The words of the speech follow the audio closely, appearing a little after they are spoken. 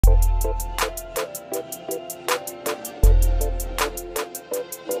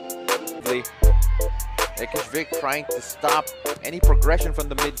Ekishvik trying to stop any progression from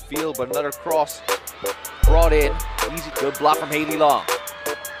the midfield, but another cross brought in. Easy, good block from Haley Long.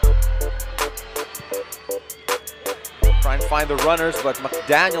 Trying to find the runners, but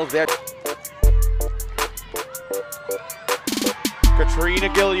McDaniel's there. Katrina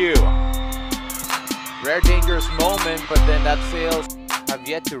Gillieu. Rare dangerous moment, but then that fails. Have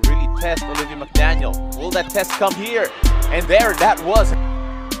yet to really test Olivia McDaniel. Will that test come here? And there that was.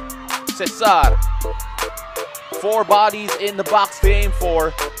 Cesar. 4 bodies in the box to aim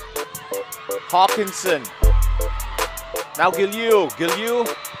for. Hawkinson. Now Gillieu. Gillieu.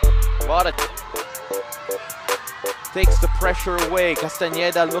 What a... Takes the pressure away.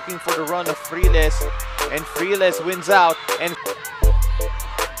 Castañeda looking for the run of Friles. And Friles wins out. And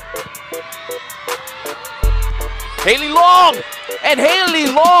Haley Long! And Haley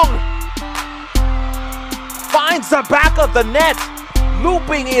Long finds the back of the net,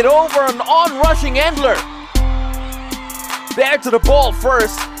 looping it over an on-rushing Endler. There to the ball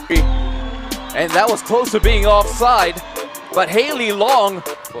first. And that was close to being offside. But Haley Long.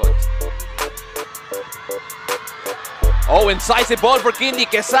 Oh, incisive ball for Kindy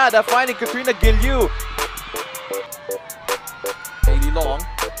Quesada, finding Katrina Gillieu. Haley Long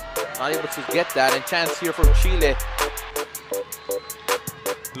not able to get that, and chance here from Chile.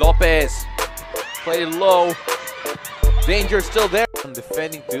 Lopez played it low. Danger still there.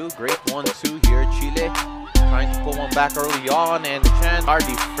 Defending too. Great 1-2 here. Chile trying to pull one back early on, and the chance.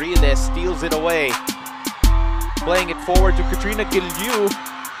 Hardly Friles steals it away. Playing it forward to Katrina Gillieu.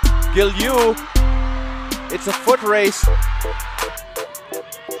 Gillieu. It's a foot race.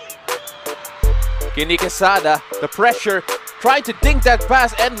 Kindy Quesada, the pressure. Trying to dink that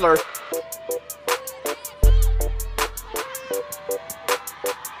past Endler.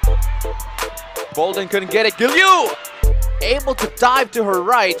 Bolden couldn't get it. Gillieu! Able to dive to her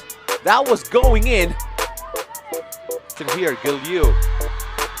right. That was going in. Here, Gillieu.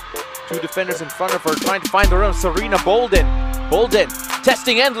 2 defenders in front of her, trying to find the run. Serena Bolden. Bolden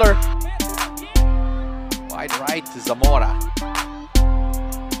testing Endler. Wide right to Zamora.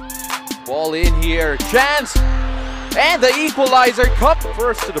 Ball in here. Chance! And the equalizer. Cup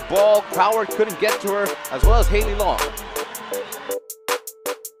first to the ball. Howard couldn't get to her, as well as Haley Long.